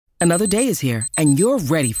Another day is here, and you're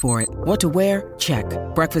ready for it. What to wear? Check.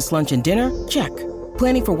 Breakfast, lunch, and dinner? Check.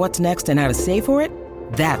 Planning for what's next and how to save for it?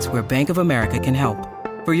 That's where Bank of America can help.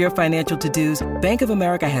 For your financial to-dos, Bank of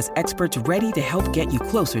America has experts ready to help get you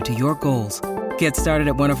closer to your goals. Get started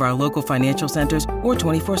at one of our local financial centers or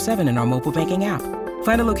 24/7 in our mobile banking app.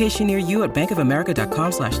 Find a location near you at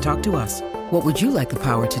bankofamerica.com/talktous. What would you like the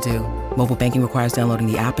power to do? Mobile banking requires downloading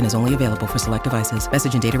the app and is only available for select devices.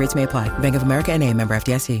 Message and data rates may apply. Bank of America N.A., member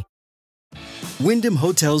FDIC. Wyndham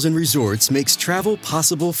Hotels and Resorts makes travel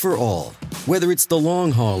possible for all. Whether it's the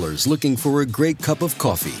long haulers looking for a great cup of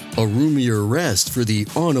coffee, a roomier rest for the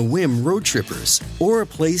on-a-whim road trippers, or a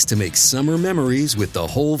place to make summer memories with the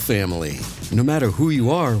whole family. No matter who you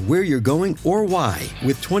are, where you're going, or why,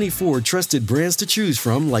 with 24 trusted brands to choose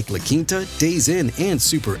from like La Quinta, Days Inn, and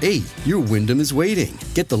Super 8, your Wyndham is waiting.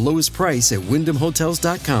 Get the lowest price at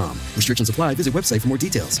WyndhamHotels.com. Restrictions apply. Visit website for more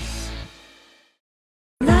details.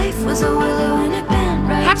 Life was a willow in a band.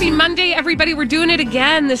 Happy Monday, everybody. We're doing it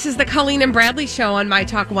again. This is the Colleen and Bradley Show on My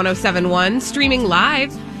Talk 1071, streaming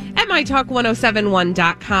live at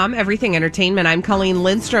MyTalk1071.com. Everything Entertainment. I'm Colleen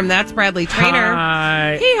Lindstrom. That's Bradley Trainer.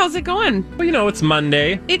 Hi. Hey, how's it going? Well, it's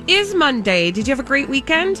Monday. It is Monday. Did you have a great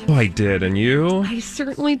weekend? Oh, I did. And you? I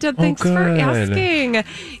certainly did. Thanks for asking.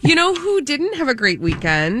 You know who didn't have a great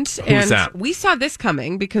weekend? Who's that? We saw this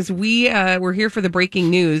coming because we were here for the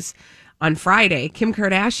breaking news on Friday. Kim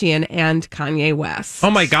Kardashian and Kanye West.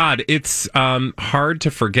 Oh, my God. It's hard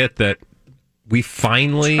to forget that we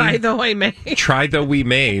finally... Try though we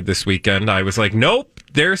may this weekend. I was like, nope,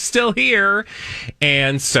 they're still here.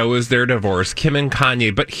 And so is their divorce, Kim and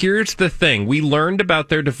Kanye. But here's the thing. We learned about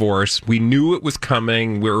their divorce. We knew it was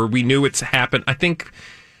coming. We knew it's happened. I think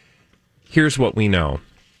here's what we know.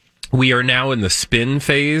 We are now in the spin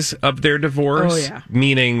phase of their divorce. Oh, yeah.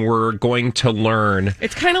 Meaning we're going to learn.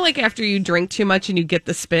 It's kind of like after you drink too much and you get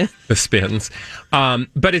the spin. The spins.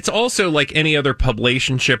 But it's also like any other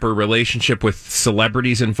publicationship or relationship with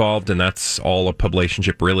celebrities involved, and that's all a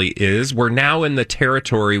publicationship really is. We're now in the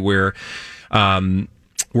territory where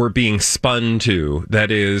we're being spun to.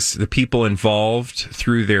 That is, the people involved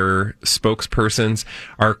through their spokespersons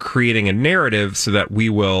are creating a narrative so that we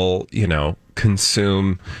will,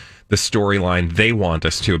 consume the storyline they want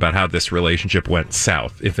us to about how this relationship went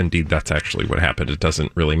south. If indeed that's actually what happened, it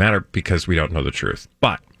doesn't really matter because we don't know the truth.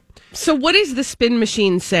 But so what is the spin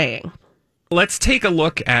machine saying? Let's take a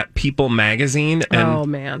look at People magazine. And oh,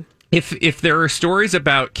 man. If there are stories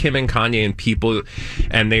about Kim and Kanye and People,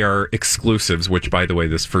 and they are exclusives, which, by the way,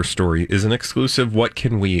 this first story is an exclusive, what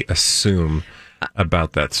can we assume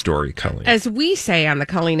about that story, Colleen? As we say on the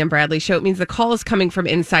Colleen and Bradley Show, it means the call is coming from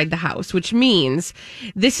inside the house, which means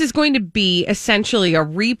this is going to be essentially a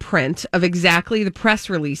reprint of exactly the press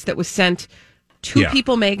release that was sent to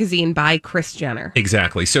People magazine by Kris Jenner.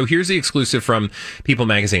 Exactly. So here's the exclusive from People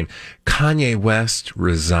magazine. Kanye West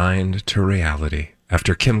resigned to reality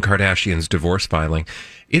after Kim Kardashian's divorce filing.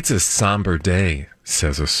 It's a somber day,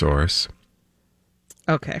 says a source.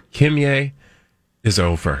 Okay. Kimye is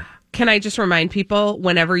over. Can I just remind people,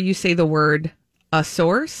 whenever you say the word a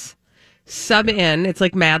source, sub in, it's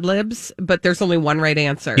like Mad Libs, but there's only one right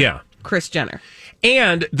answer. Yeah. Kris Jenner.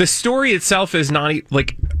 And the story itself is not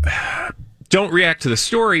like, don't react to the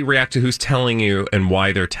story, react to who's telling you and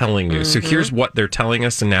why they're telling you. So here's what they're telling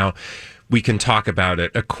us, and now we can talk about it.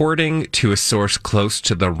 According to a source close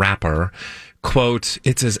to the rapper, quote,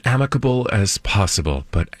 it's as amicable as possible,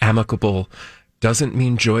 but amicable doesn't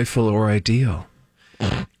mean joyful or ideal.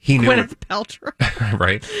 He knew Gwyneth Paltrow.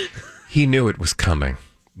 Right? He knew it was coming,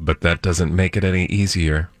 but that doesn't make it any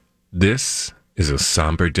easier. This is a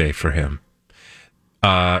somber day for him.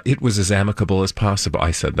 It was as amicable as possible. I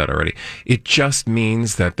said that already. It just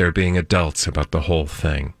means that they're being adults about the whole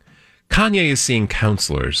thing. Kanye is seeing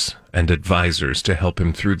counselors and advisors to help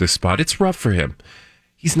him through this spot. It's rough for him.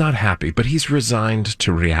 He's not happy, but he's resigned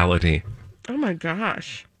to reality. Oh, my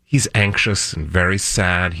gosh. He's anxious and very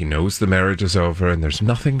sad. He knows the marriage is over and there's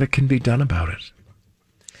nothing that can be done about it.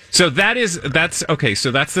 So that's okay.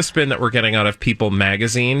 So that's the spin that we're getting out of People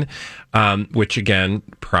magazine, which again,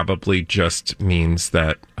 probably just means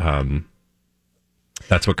that,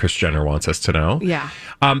 that's what Kris Jenner wants us to know. Yeah.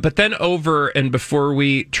 But then before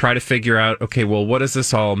we try to figure out, okay, well, what does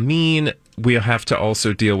this all mean? We'll have to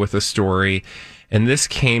also deal with a story. And this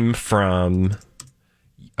came from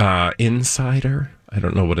Insider. I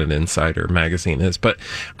don't know what an Insider magazine is, but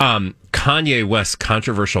Kanye West's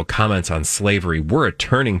controversial comments on slavery were a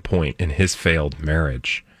turning point in his failed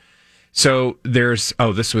marriage. So this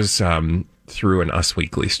was through an Us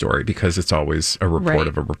Weekly story because it's always a report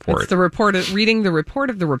of a report. It's the report of, reading the report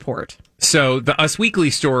of the report. So the Us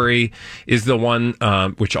Weekly story is the one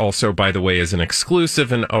which also, by the way, is an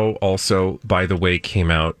exclusive, and also, by the way,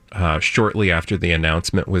 came out shortly after the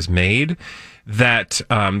announcement was made that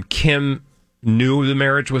Kim knew the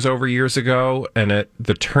marriage was over years ago, and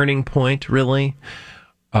the turning point really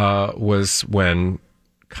was when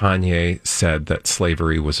Kanye said that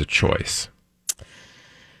slavery was a choice.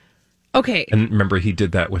 Okay. And remember, he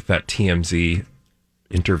did that with that TMZ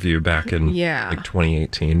interview back in like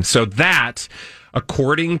 2018. So that,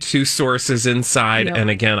 according to sources inside, and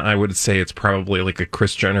again, I would say it's probably like a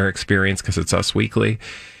Kris Jenner experience because it's Us Weekly,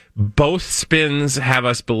 both spins have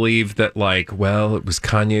us believe that, like, well, it was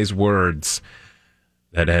Kanye's words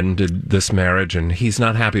that ended this marriage, and he's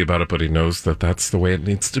not happy about it, but he knows that that's the way it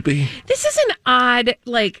needs to be. This is an odd,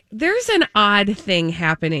 like, there's an odd thing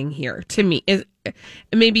happening here to me.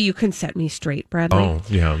 Maybe you can set me straight, Bradley. Oh,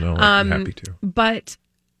 yeah, no, I'm happy to.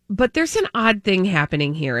 But there's an odd thing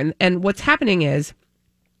happening here. And what's happening is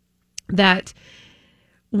that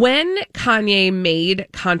when Kanye made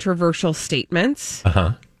controversial statements,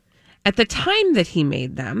 at the time that he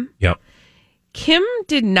made them, Kim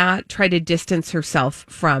did not try to distance herself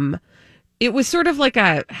from, it was sort of like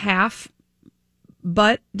a half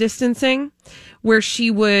butt distancing where she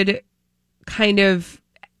would kind of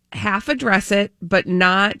half address it, but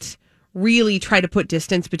not really try to put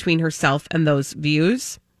distance between herself and those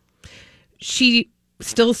views. She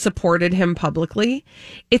still supported him publicly.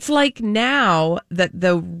 It's like now that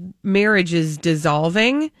the marriage is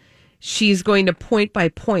dissolving, she's going to point by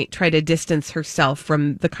point try to distance herself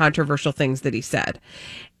from the controversial things that he said.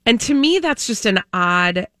 And to me, that's just an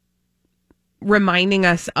odd reminding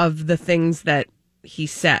us of the things that he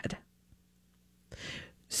said.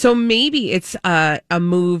 So maybe it's a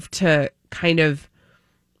move to kind of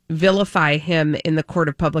vilify him in the court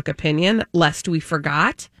of public opinion, lest we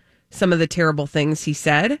forgot some of the terrible things he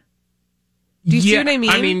said. Do you see what I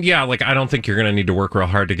mean? I mean, yeah, like, I don't think you're going to need to work real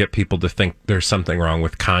hard to get people to think there's something wrong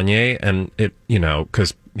with Kanye, and it,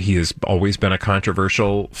 because he has always been a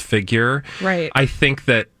controversial figure. Right. I think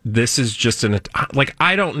that this is just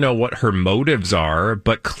I don't know what her motives are,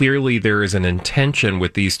 but clearly there is an intention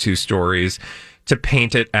with these two stories to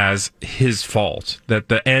paint it as his fault, that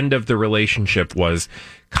the end of the relationship was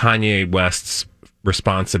Kanye West's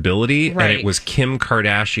responsibility, and it was Kim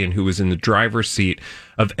Kardashian who was in the driver's seat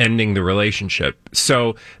of ending the relationship.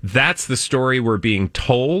 So that's the story we're being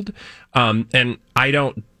told, and I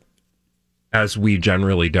don't, as we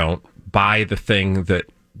generally don't, buy the thing that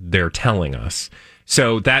they're telling us.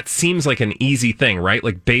 So that seems like an easy thing, right?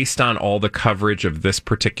 Like, based on all the coverage of this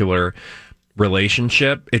particular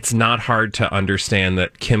relationship, it's not hard to understand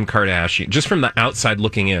that Kim Kardashian, just from the outside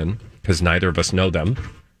looking in, because neither of us know them,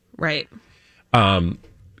 right,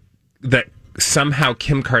 that somehow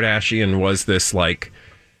Kim Kardashian was this, like,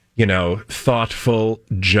 thoughtful,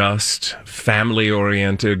 just,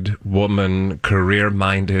 family-oriented woman,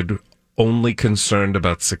 career-minded, only concerned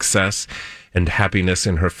about success and happiness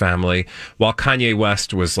in her family, while Kanye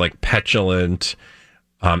West was, like, petulant,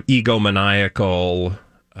 egomaniacal.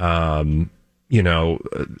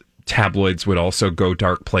 Tabloids would also go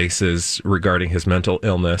dark places regarding his mental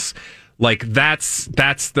illness. Like, that's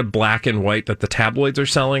the black and white that the tabloids are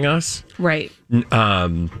selling us. Right.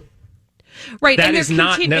 Right. That is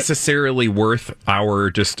not necessarily worth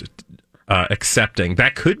our just accepting.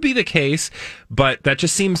 That could be the case, but that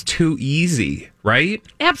just seems too easy, right?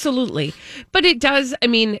 Absolutely. But it does,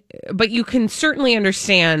 but you can certainly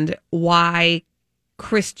understand why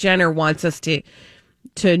Kris Jenner wants us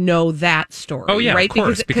to know that story. Oh, yeah, right? Of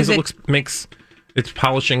course, because it's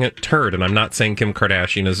polishing a turd, and I'm not saying Kim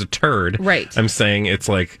Kardashian is a turd. Right. I'm saying it's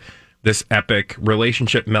like this epic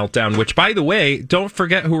relationship meltdown, which, by the way, don't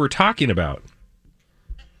forget who we're talking about.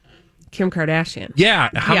 Kim Kardashian. Yeah.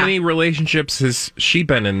 How many relationships has she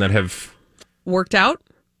been in that have worked out?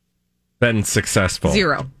 Been successful?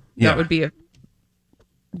 0. That would be a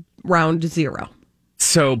round 0.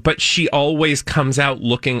 So, but she always comes out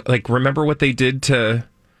looking like, remember what they did to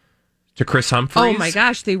Chris Humphries? Oh my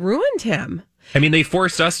gosh, they ruined him. I mean, they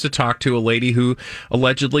forced us to talk to a lady who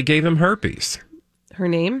allegedly gave him herpes. Her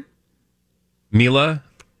name? Mila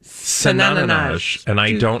Sananaj. And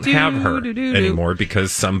I don't have her anymore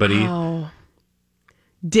because somebody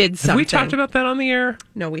did something. Have we talked about that on the air?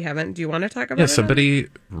 No, we haven't. Do you want to talk about it? Yeah, somebody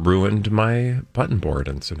ruined my button board,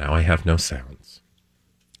 and so now I have no sounds.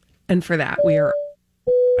 And for that, we are...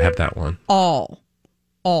 I have that one. All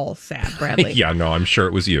sad, Bradley. Yeah, no, I'm sure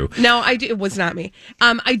it was you. No, it was not me.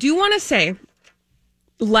 I do want to say,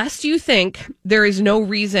 lest you think there is no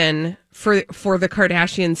reason for the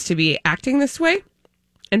Kardashians to be acting this way.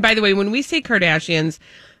 And by the way, when we say Kardashians,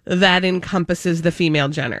 that encompasses the female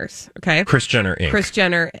Jenners, okay? Kris Jenner Inc. Kris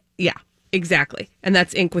Jenner, yeah, exactly. And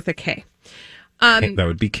that's Inc. with a K. That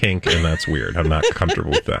would be kink, and that's weird. I'm not comfortable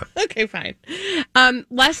with that. Okay, fine.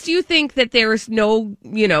 Lest you think that there's no,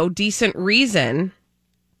 decent reason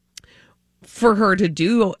for her to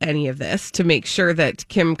do any of this to make sure that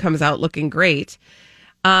Kim comes out looking great.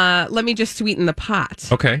 Let me just sweeten the pot.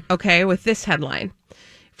 Okay, with this headline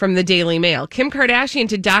from the Daily Mail. Kim Kardashian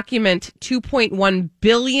to document $2.1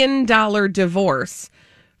 billion divorce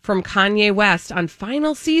from Kanye West on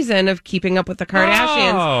final season of Keeping Up with the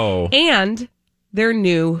Kardashians and their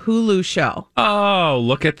new Hulu show. Oh,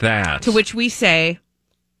 look at that. To which we say,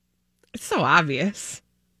 it's so obvious.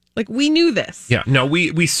 Like, we knew this. Yeah, no,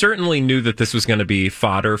 we certainly knew that this was going to be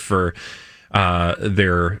fodder for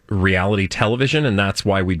their reality television, and that's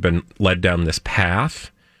why we'd been led down this path.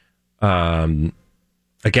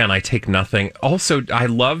 Again, I take nothing. Also, I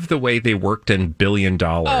love the way they worked in $1 billion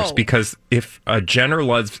because if a Jenner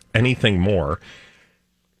loves anything more,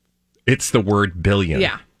 it's the word billion.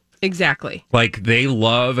 Yeah, exactly. Like, they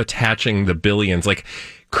love attaching the billions. Like,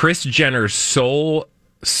 Kris Jenner's sole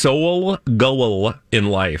goal in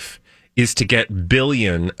life is to get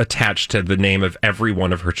billion attached to the name of every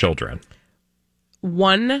one of her children.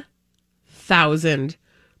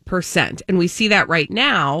 1,000%. And we see that right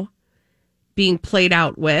now being played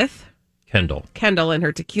out with Kendall and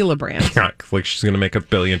her tequila brand. Yeah, like she's going to make $1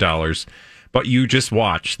 billion. But you just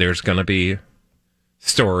watch. There's going to be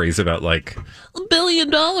stories about like $1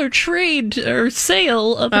 billion trade or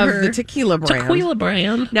sale of the tequila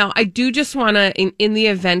brand. Now, I do just want to, in the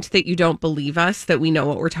event that you don't believe us, that we know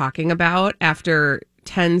what we're talking about after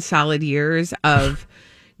 10 solid years of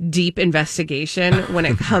deep investigation when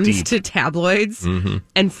it comes to tabloids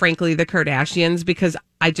and frankly the Kardashians, because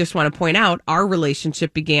I just want to point out our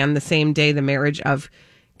relationship began the same day the marriage of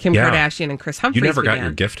Kim Kardashian and Kris Humphries You never began. got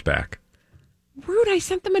your gift back. Rude. I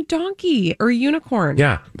sent them a donkey or a unicorn.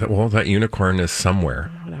 Yeah. That unicorn is somewhere.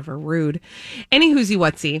 Whatever. Rude. Any whoozy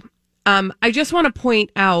whatsy. I just want to point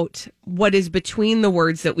out what is between the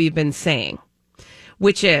words that we've been saying,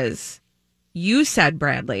 which is, you said,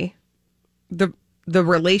 Bradley, the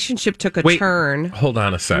relationship took a turn. Hold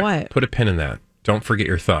on a sec. What? Put a pin in that. Don't forget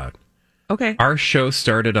your thought. Okay. Our show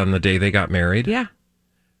started on the day they got married? Yeah.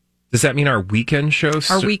 Does that mean our weekend show?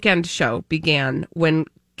 Our weekend show began when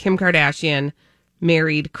Kim Kardashian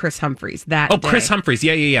married Kris Humphries that day. Kris Humphries.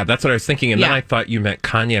 Yeah. That's what I was thinking. And then I thought you meant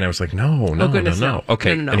Kanye, and I was like, no.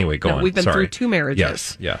 Okay, no. Anyway, go on. We've been Sorry. through 2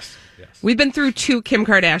 marriages. Yes. We've been through 2 Kim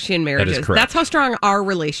Kardashian marriages. That is correct. That's how strong our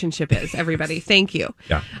relationship is, everybody. Thank you.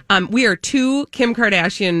 Yeah. We are 2 Kim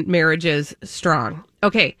Kardashian marriages strong.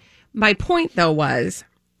 Okay. My point, though, was,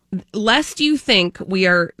 lest you think we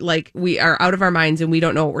are out of our minds and we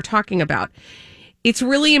don't know what we're talking about, it's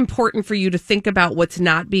really important for you to think about what's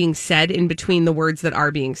not being said in between the words that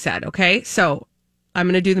are being said, okay? So I'm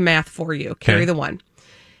going to do the math for you. Carry the one.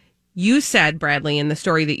 You said, Bradley, in the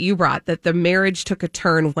story that you brought, that the marriage took a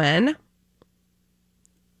turn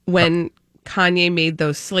when Kanye made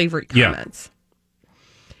those slavery comments. Yeah.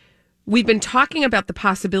 We've been talking about the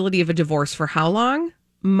possibility of a divorce for how long?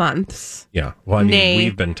 Months. Yeah. Well, I mean,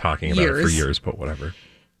 we've been talking about it for years, but whatever.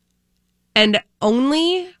 And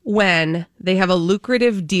only when they have a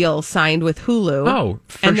lucrative deal signed with Hulu. Oh,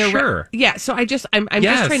 for sure. Yeah. So I'm just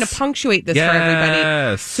trying to punctuate this for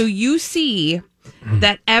everybody. So you see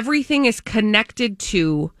that everything is connected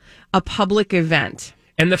to a public event.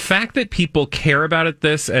 And the fact that people care about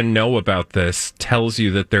this and know about this tells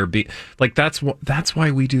you that that's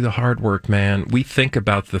why we do the hard work, man. We think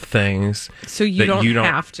about the things so you don't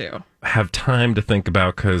have to have time to think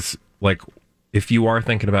about, because if you are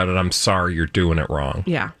thinking about it, I'm sorry, you're doing it wrong.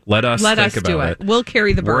 Yeah. Let us think about do it. We'll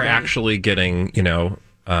carry the burden. We're actually getting,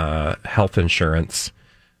 health insurance.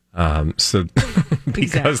 So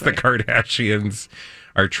because the Kardashians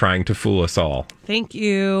are trying to fool us all. Thank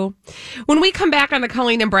you. When we come back on the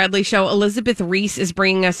Colleen and Bradley Show, Elizabeth Reese is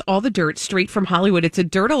bringing us all the dirt straight from Hollywood. It's a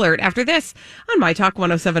dirt alert after this on My Talk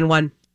 107.1.